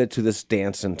invited to this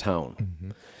dance in town. Mm-hmm.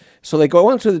 So they go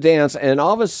into the dance, and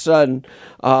all of a sudden,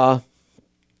 the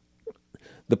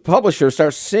publisher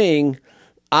starts seeing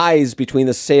eyes between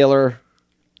the sailor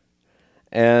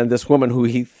and this woman who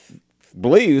he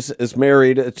believes is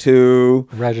married to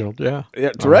Reginald. Yeah,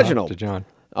 to Reginald, to John.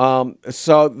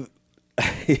 So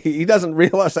he doesn't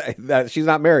realize that she's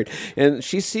not married, and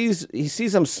he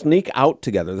sees them sneak out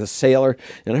together. The sailor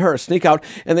and her sneak out,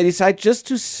 and they decide just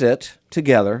to sit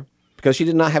together because she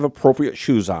did not have appropriate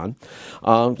shoes on.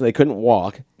 They couldn't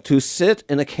walk, to sit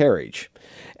in a carriage,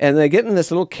 and they get in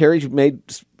this little carriage made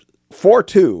for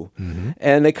two,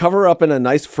 and they cover up in a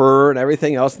nice fur and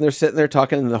everything else, and they're sitting there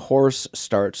talking, and the horse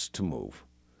starts to move,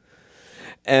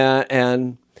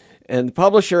 and the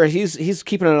publisher, he's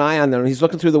keeping an eye on them. He's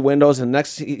looking through the windows, and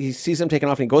next he sees him taking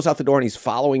off, and he goes out the door, and he's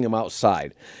following him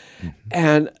outside.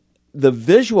 And the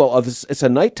visual of this, it's a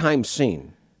nighttime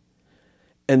scene.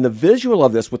 And the visual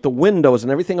of this with the windows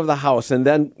and everything of the house, and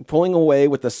then pulling away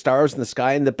with the stars in the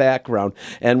sky in the background,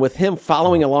 and with him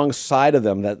following alongside of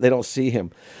them, that they don't see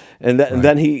him. And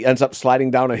then he ends up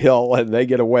sliding down a hill, and they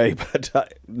get away, but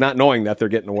not knowing that they're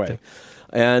getting away.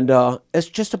 And it's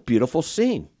just a beautiful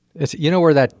scene. You know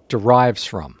where that derives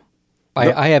from?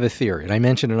 I have a theory, and I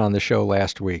mentioned it on the show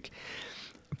last week.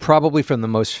 Probably from the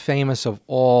most famous of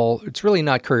all, it's really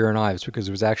not Currier and Ives because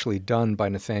it was actually done by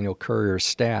Nathaniel Currier's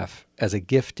staff as a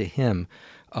gift to him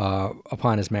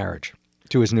upon his marriage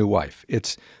to his new wife.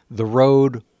 It's The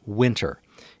Road Winter.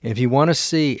 And if you want to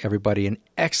see, everybody, an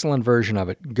excellent version of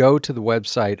it, go to the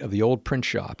website of the old print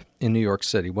shop in New York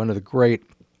City, one of the great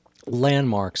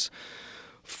landmarks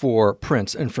for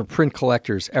prints and for print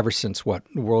collectors ever since,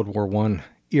 World War I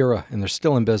era, and they're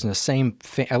still in business,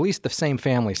 at least the same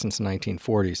family since the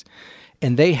 1940s.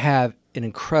 And they have an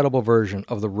incredible version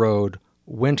of The Road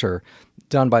Winter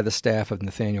done by the staff of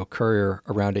Nathaniel Currier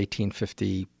around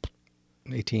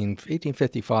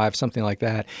 1855, something like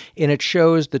that. And it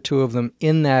shows the two of them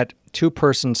in that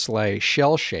two-person sleigh,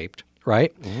 shell-shaped,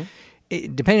 right? Mm-hmm.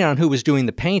 depending on who was doing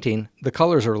the painting, the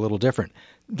colors are a little different.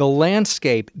 The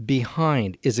landscape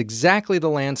behind is exactly the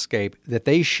landscape that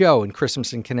they show in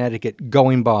Christmas in Connecticut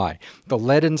going by. The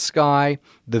leaden sky,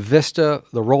 the vista,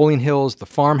 the rolling hills, the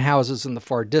farmhouses in the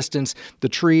far distance, the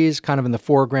trees kind of in the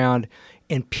foreground.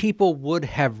 And people would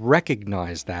have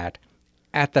recognized that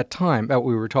at that time that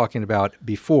we were talking about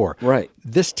before. Right.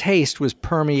 This taste was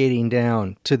permeating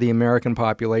down to the American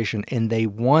population, and they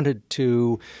wanted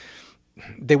to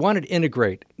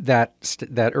integrate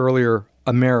that earlier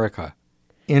America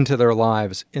into their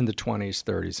lives in the 20s,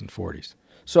 30s, and 40s.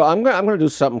 So I'm going to do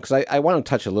something because I want to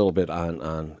touch a little bit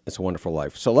on It's a Wonderful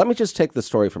Life. So let me just take the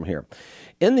story from here.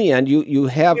 In the end, you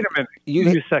have... Wait a minute. Give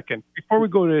me a second. Before we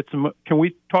go to can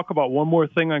we talk about one more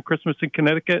thing on Christmas in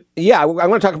Connecticut? Yeah, I'm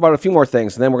going to talk about a few more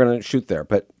things, and then we're going to shoot there.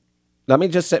 But let me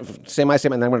just say my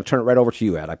statement, and then I'm going to turn it right over to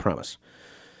you, Ed, I promise.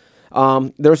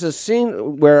 There's a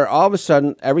scene where all of a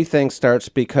sudden everything starts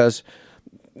because...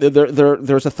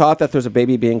 There's a thought that there's a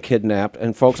baby being kidnapped,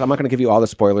 and folks, I'm not going to give you all the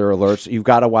spoiler alerts. You've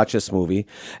got to watch this movie,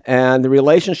 and the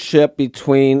relationship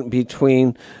between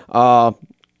Barbara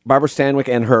Stanwyck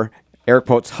and her air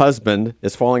quotes husband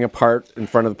is falling apart in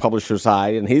front of the publisher's eye,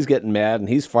 and he's getting mad and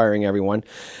he's firing everyone,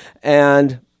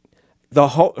 and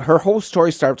her whole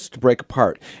story starts to break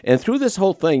apart. And through this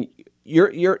whole thing,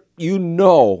 you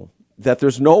know that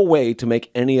there's no way to make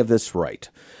any of this right.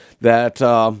 That.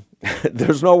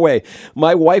 There's no way.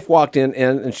 My wife walked in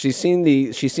and she's seen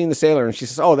the sailor, and she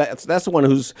says, "Oh, that's the one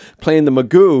who's playing the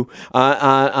Magoo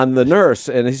on the nurse."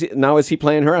 And is he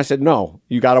playing her? I said, "No,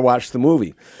 you got to watch the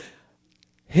movie."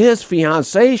 His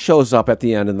fiancée shows up at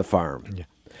the end in the farm,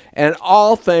 and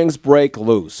all things break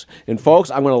loose. And folks,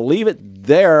 I'm going to leave it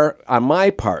there on my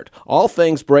part. All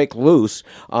things break loose.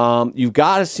 You've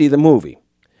got to see the movie.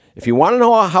 If you want to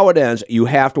know how it ends, you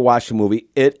have to watch the movie.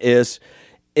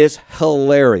 It's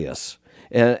hilarious,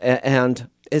 and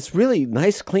it's really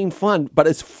nice, clean fun, but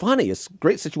it's funny. It's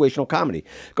great situational comedy.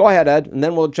 Go ahead, Ed, and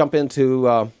then we'll jump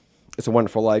into It's a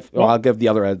Wonderful Life. Well, I'll give the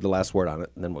other Ed the last word on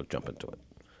it, and then we'll jump into it.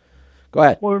 Go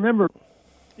ahead. Well, remember,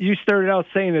 you started out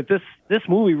saying that this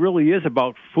movie really is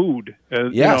about food.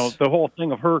 Yes. You know, the whole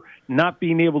thing of her not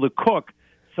being able to cook.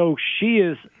 So she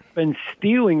has been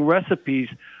stealing recipes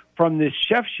from this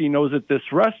chef she knows at this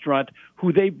restaurant,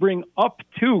 who they bring up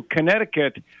to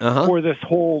Connecticut for this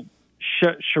whole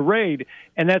charade,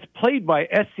 and that's played by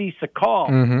S.C. Sakal.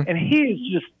 Mm-hmm. And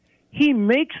he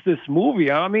makes this movie.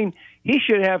 I mean, he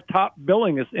should have top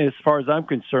billing as far as I'm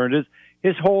concerned.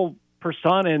 His whole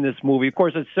persona in this movie. Of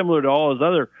course, it's similar to all his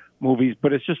other movies,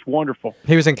 but it's just wonderful.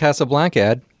 He was in Casablanca,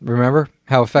 Ed. Remember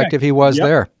how effective he was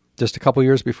there just a couple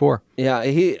years before? Yeah,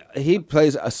 he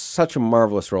plays such a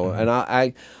marvelous role, and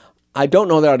I don't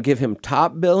know that I'd give him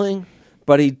top billing,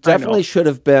 but he definitely should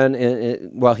have been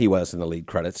well, he was in the lead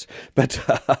credits, but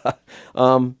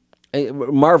a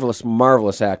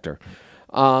marvelous actor.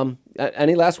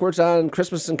 Any last words on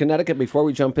Christmas in Connecticut before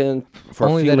we jump in?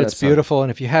 Only that it's beautiful,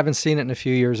 and if you haven't seen it in a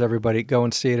few years, everybody go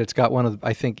and see it. It's got one of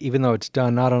I think, even though it's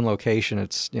done not on location,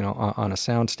 it's on a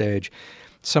soundstage,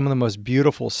 some of the most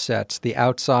beautiful sets. The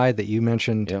outside that you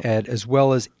mentioned, Ed, as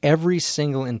well as every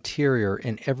single interior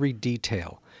and every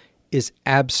detail is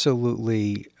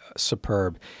absolutely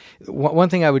superb. One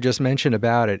thing I would just mention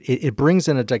about it brings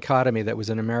in a dichotomy that was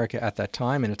in America at that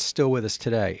time, and it's still with us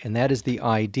today, and that is the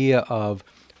idea of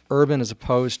urban as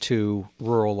opposed to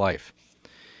rural life.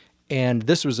 And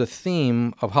this was a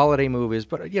theme of holiday movies,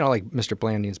 but like Mr.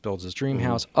 Blanding's Builds His Dream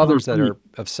House, others that are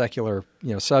of secular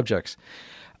subjects.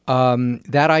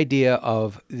 That idea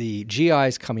of the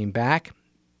GIs coming back,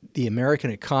 the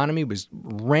American economy was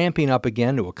ramping up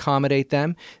again to accommodate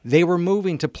them. They were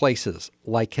moving to places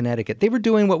like Connecticut. They were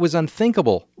doing what was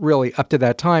unthinkable, really, up to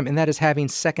that time, and that is having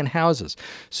second houses.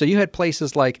 So you had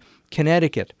places like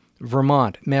Connecticut,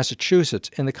 Vermont, Massachusetts,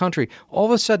 in the country. All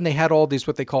of a sudden, they had all these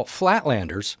what they call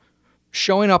flatlanders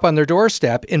showing up on their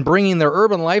doorstep and bringing their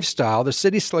urban lifestyle, the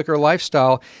city slicker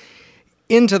lifestyle,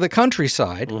 into the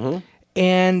countryside. Mm-hmm.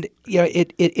 And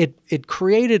it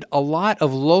created a lot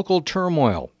of local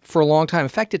turmoil for a long time. In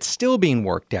fact, it's still being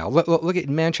worked out. Look at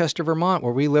Manchester, Vermont,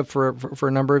 where we lived for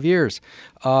a number of years,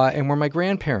 and where my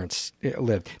grandparents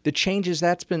lived. The changes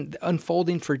that's been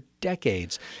unfolding for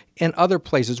decades. In other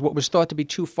places, what was thought to be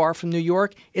too far from New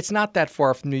York, it's not that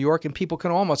far from New York, and people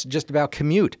can almost just about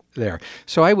commute there.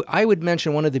 So I would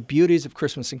mention one of the beauties of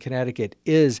Christmas in Connecticut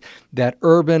is that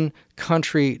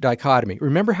urban-country dichotomy.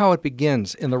 Remember how it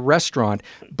begins in the restaurant,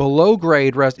 below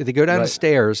grade. They go down the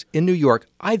stairs in New York.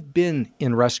 I've been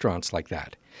in restaurants like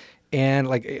that, and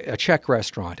like a Czech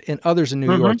restaurant and others in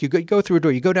New York. You go through a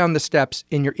door, you go down the steps,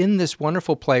 and you're in this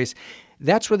wonderful place.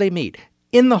 That's where they meet,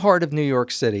 in the heart of New York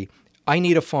City, I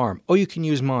need a farm. Oh, you can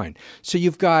use mine. So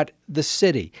you've got the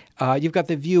city. You've got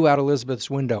the view out Elizabeth's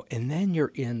window. And then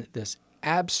you're in this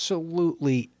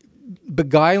absolutely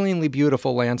beguilingly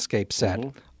beautiful landscape set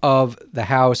of the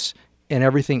house and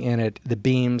everything in it, the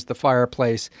beams, the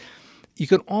fireplace. You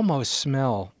can almost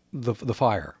smell the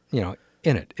fire,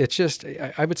 in it. It's just,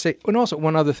 I would say, and also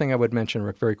one other thing I would mention,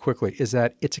 Rick, very quickly, is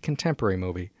that it's a contemporary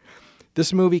movie.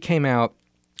 This movie came out,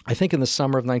 I think, in the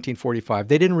summer of 1945.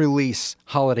 They didn't release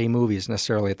holiday movies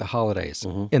necessarily at the holidays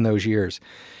in those years.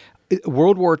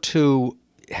 World War II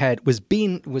was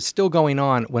still going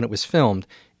on when it was filmed.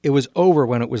 It was over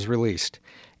when it was released.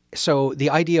 So the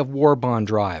idea of war bond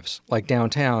drives, like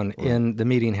downtown in the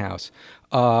Meeting House,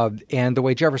 and the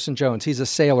way Jefferson Jones, he's a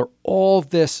sailor, all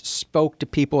this spoke to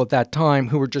people at that time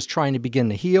who were just trying to begin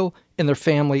to heal in their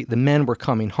family. The men were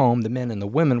coming home. The men and the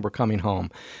women were coming home.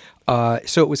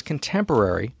 So it was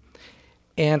contemporary.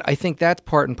 And I think that's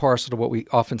part and parcel to what we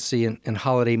often see in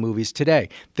holiday movies today,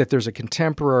 that there's a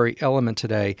contemporary element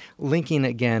today linking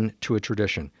again to a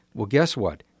tradition. Well, guess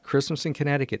what? Christmas in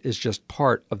Connecticut is just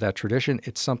part of that tradition.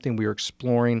 It's something we are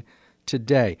exploring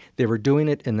today. They were doing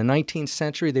it in the 19th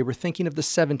century. They were thinking of the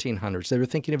 1700s. They were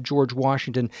thinking of George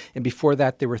Washington. And before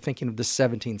that, they were thinking of the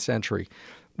 17th century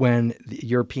when the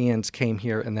Europeans came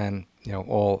here and then,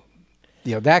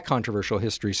 that controversial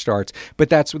history starts. But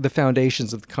that's the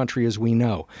foundations of the country as we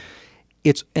know.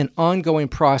 It's an ongoing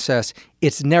process.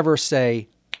 It's never, say,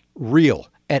 real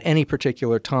at any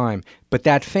particular time. But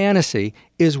that fantasy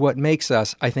is what makes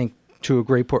us, I think, to a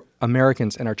great part,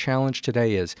 Americans. And our challenge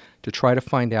today is to try to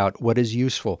find out what is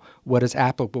useful, what is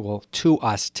applicable to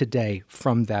us today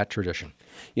from that tradition.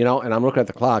 And I'm looking at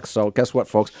the clock, so guess what,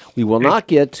 folks? We will not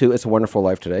get to It's a Wonderful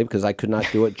Life today because I could not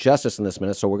do it justice in this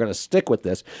minute, so we're going to stick with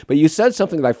this. But you said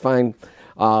something that I find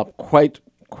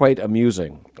quite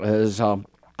amusing.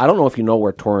 I don't know if you know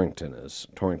where Torrington is,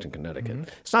 Torrington, Connecticut.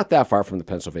 It's not that far from the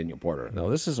Pennsylvania border. Now,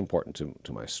 this is important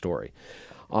to my story.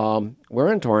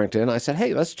 We're in Torrington. I said,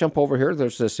 hey, let's jump over here.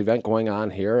 There's this event going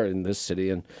on here in this city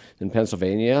in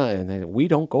Pennsylvania, and we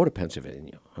don't go to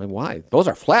Pennsylvania. Why? Those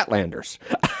are Flatlanders.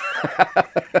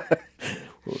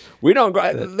 We don't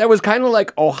go. That was kind of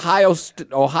like Ohio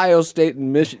State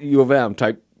and U of M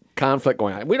type conflict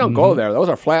going on. We don't go there. Those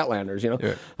are Flatlanders,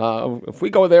 If we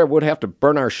go there, we'd have to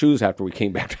burn our shoes after we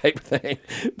came back type thing.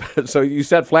 So you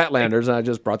said Flatlanders, and I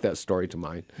just brought that story to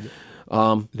mind.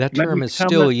 That term is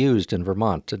still used in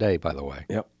Vermont today, by the way.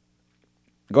 Yep.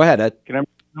 Go ahead, Ed.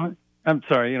 I'm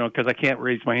sorry, because I can't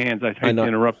raise my hands. I hate to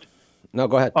interrupt. No,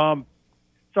 go ahead. So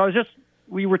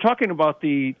we were talking about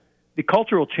the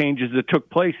cultural changes that took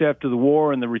place after the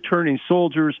war and the returning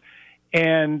soldiers.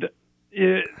 And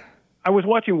I was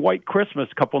watching White Christmas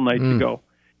a couple nights ago.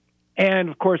 And,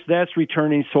 of course, that's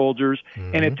returning soldiers.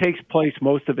 And it takes place,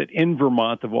 most of it, in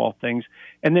Vermont, of all things.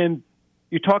 And then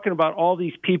you're talking about all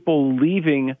these people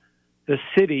leaving the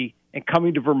city and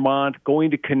coming to Vermont,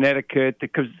 going to Connecticut,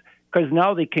 because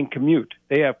now they can commute.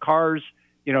 They have cars,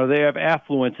 they have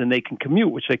affluence, and they can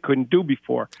commute, which they couldn't do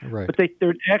before. Right. But they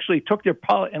actually took their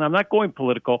and I'm not going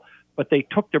political, but they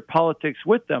took their politics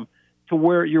with them to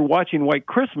where you're watching White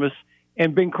Christmas,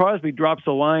 and Bing Crosby drops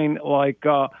a line like,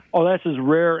 oh, that's as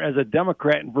rare as a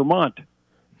Democrat in Vermont.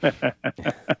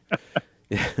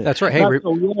 That's right. Hey, not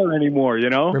so rare anymore,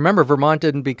 Remember, Vermont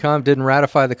didn't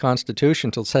ratify the Constitution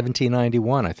until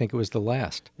 1791. I think it was the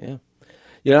last. Yeah.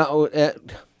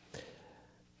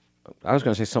 I was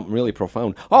going to say something really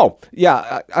profound. Oh,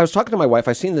 yeah. I was talking to my wife.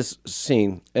 I seen this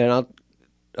scene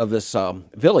of this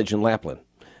village in Lapland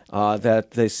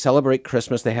that they celebrate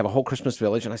Christmas. They have a whole Christmas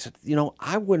village. And I said,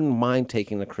 I wouldn't mind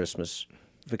taking a Christmas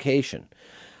vacation.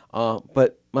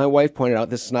 But my wife pointed out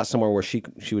this is not somewhere where she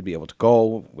would be able to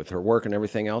go with her work and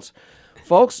everything else.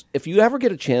 Folks, if you ever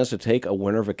get a chance to take a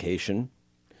winter vacation,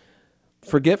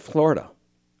 forget Florida.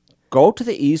 Go to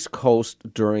the East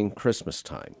Coast during Christmas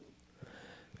time.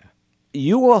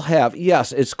 You will have,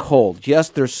 yes, it's cold. Yes,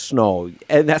 there's snow,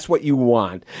 and that's what you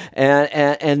want.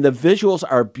 And the visuals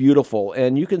are beautiful,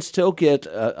 and you can still get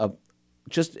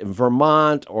just in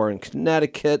Vermont or in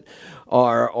Connecticut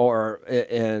or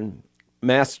in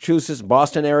Massachusetts,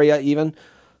 Boston area even.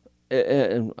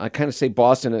 And I kind of say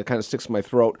Boston, and it kind of sticks to my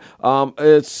throat.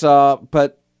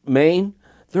 But Maine,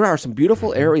 there are some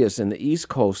beautiful areas in the East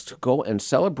Coast to go and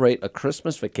celebrate a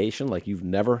Christmas vacation like you've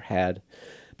never had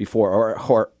before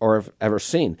or have ever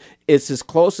seen. It's as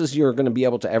close as you're going to be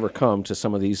able to ever come to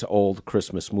some of these old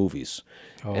Christmas movies.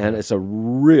 Oh. And it's a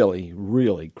really,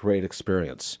 really great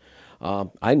experience.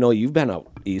 I know you've been out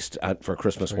east for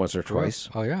Christmas once or twice.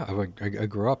 Oh, yeah. I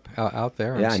grew up out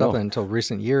there and stuff. Stuff until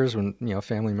recent years when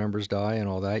family members die and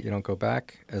all that. You don't go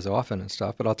back as often and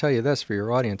stuff. But I'll tell you this for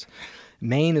your audience,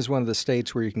 Maine is one of the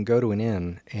states where you can go to an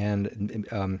inn, and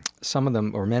some of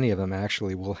them, or many of them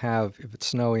actually, will have, if it's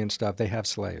snowy and stuff, they have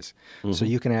sleighs. Mm-hmm. So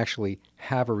you can actually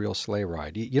have a real sleigh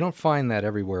ride. You don't find that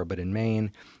everywhere, but in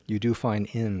Maine, you do find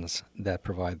inns that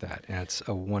provide that, and it's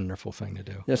a wonderful thing to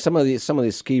do. Yeah, some of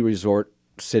these ski resort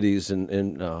cities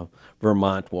in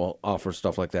Vermont will offer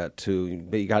stuff like that too.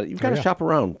 But you've got to shop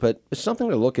around, but it's something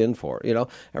to look in for.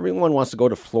 Everyone wants to go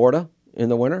to Florida in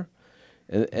the winter,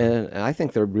 and I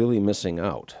think they're really missing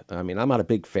out. I mean, I'm not a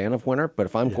big fan of winter, but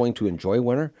if I'm going to enjoy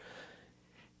winter,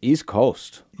 East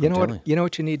Coast. You know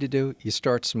what you need to do? You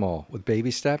start small with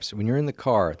baby steps. When you're in the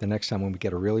car, the next time when we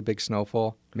get a really big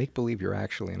snowfall, make believe you're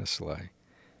actually in a sleigh.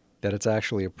 That it's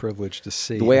actually a privilege to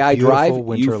see. The way I drive, you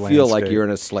feel landscape. like you're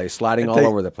in a sleigh, sliding all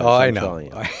over the place. Oh, I'm I know.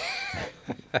 telling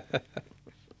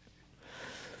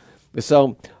you.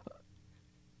 So,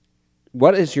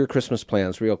 what is your Christmas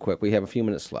plans, real quick? We have a few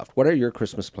minutes left. What are your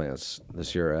Christmas plans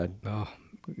this year, Ed? Oh,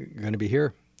 going to be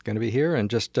here, and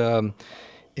just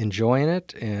enjoying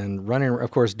it and running.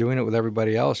 Of course, doing it with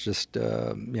everybody else. Just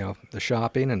the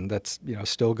shopping, and that's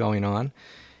still going on,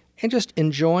 and just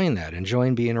enjoying that,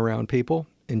 enjoying being around people.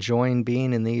 Enjoying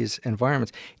being in these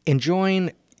environments,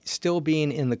 enjoying still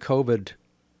being in the COVID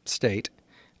state,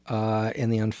 in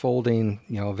the unfolding,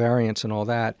 variants and all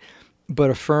that, but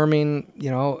affirming,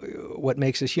 what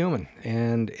makes us human,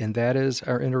 and that is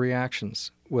our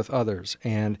interreactions with others,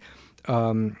 and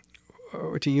to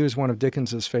use one of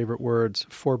Dickens's favorite words,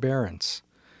 forbearance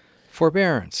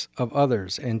of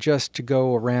others, and just to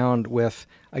go around with,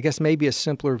 I guess, maybe a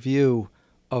simpler view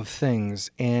of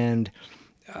things, and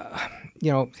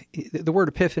the word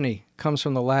epiphany comes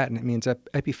from the Latin. It means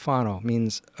epiphano,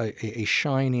 means a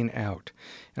shining out.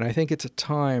 And I think it's a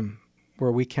time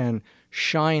where we can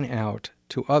shine out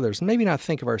to others, and maybe not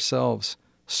think of ourselves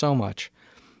so much,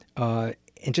 and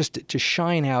just to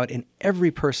shine out in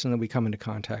every person that we come into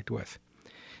contact with.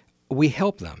 We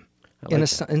help them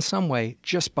in some way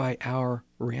just by our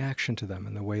reaction to them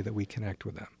and the way that we connect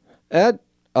with them. Ed,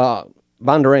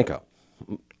 Bonderenka,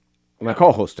 my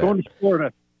co-host, Ed. Going to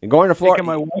Florida. You're going to Florida. Taking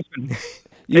my wife and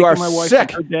you are my wife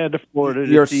sick. And her dad to Florida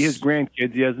to see his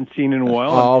grandkids he hasn't seen in a while.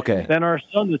 Oh, okay. Then our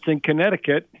son that's in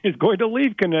Connecticut is going to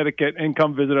leave Connecticut and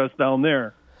come visit us down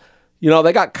there.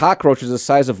 They got cockroaches the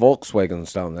size of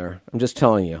Volkswagens down there. I'm just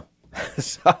telling you.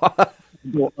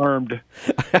 Go armed.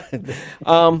 Ed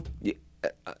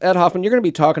Hoffman, you're going to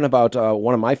be talking about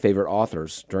one of my favorite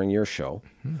authors during your show.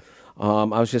 I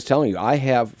was just telling you, I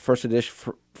have first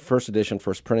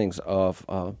printings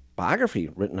of biography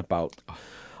written about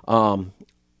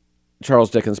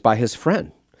Charles Dickens by his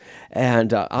friend,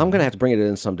 and I'm going to have to bring it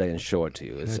in someday and show it to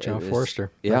you. John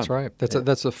Forster. Yeah, that's right.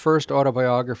 That's the first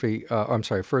autobiography.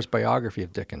 First biography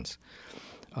of Dickens.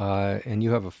 And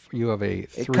you have a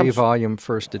 3-volume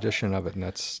first edition of it, and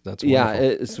that's wonderful. Yeah,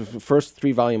 it's the first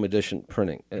 3-volume edition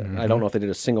printing. I don't know if they did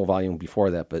a single volume before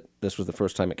that, but this was the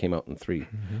first time it came out in three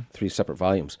separate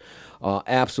volumes.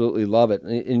 Absolutely love it,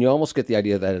 and you almost get the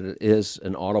idea that it is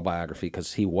an autobiography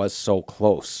because he was so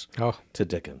close to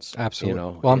Dickens.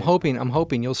 Absolutely. Well, I'm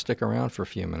hoping you'll stick around for a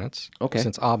few minutes. Okay.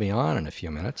 Since I'll be on in a few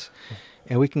minutes,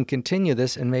 and we can continue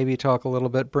this and maybe talk a little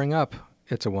bit. Bring up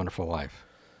 "It's a Wonderful Life."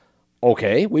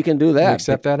 Okay, we can do that. You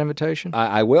accept that invitation?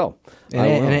 I will.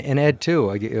 And Ed,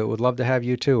 too. I would love to have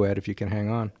you, too, Ed, if you can hang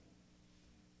on.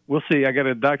 We'll see. I got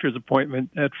a doctor's appointment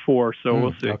at 4, so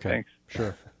we'll see. Okay. Thanks.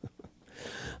 Sure.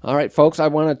 All right, folks, I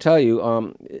want to tell you,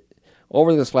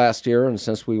 over this last year, and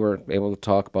since we were able to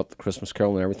talk about the Christmas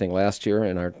Carol and everything last year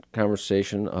in our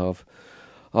conversation of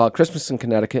Christmas in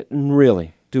Connecticut, and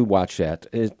really, do watch that.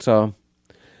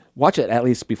 Watch it at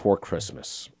least before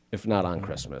Christmas, if not on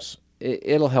Christmas.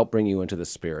 It'll help bring you into the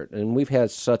spirit. And we've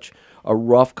had such a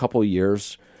rough couple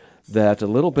years that a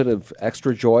little bit of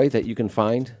extra joy that you can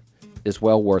find is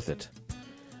well worth it.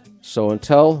 So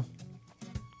until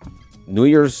New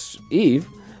Year's Eve,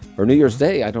 or New Year's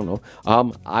Day, I don't know,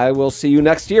 I will see you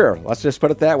next year. Let's just put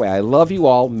it that way. I love you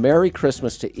all. Merry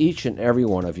Christmas to each and every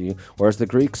one of you. Or as the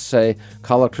Greeks say,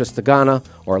 Kala Christagana,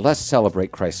 or let's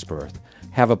celebrate Christ's birth.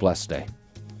 Have a blessed day.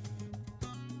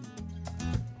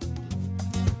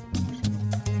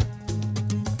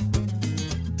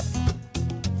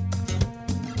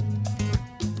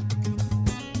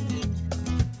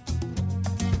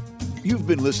 You've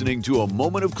been listening to A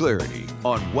Moment of Clarity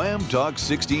on Wham Talk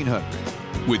 1600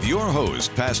 with your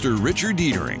host, Pastor Richard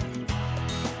Deitering.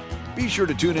 Be sure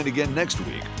to tune in again next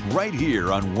week, right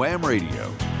here on Wham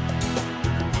Radio.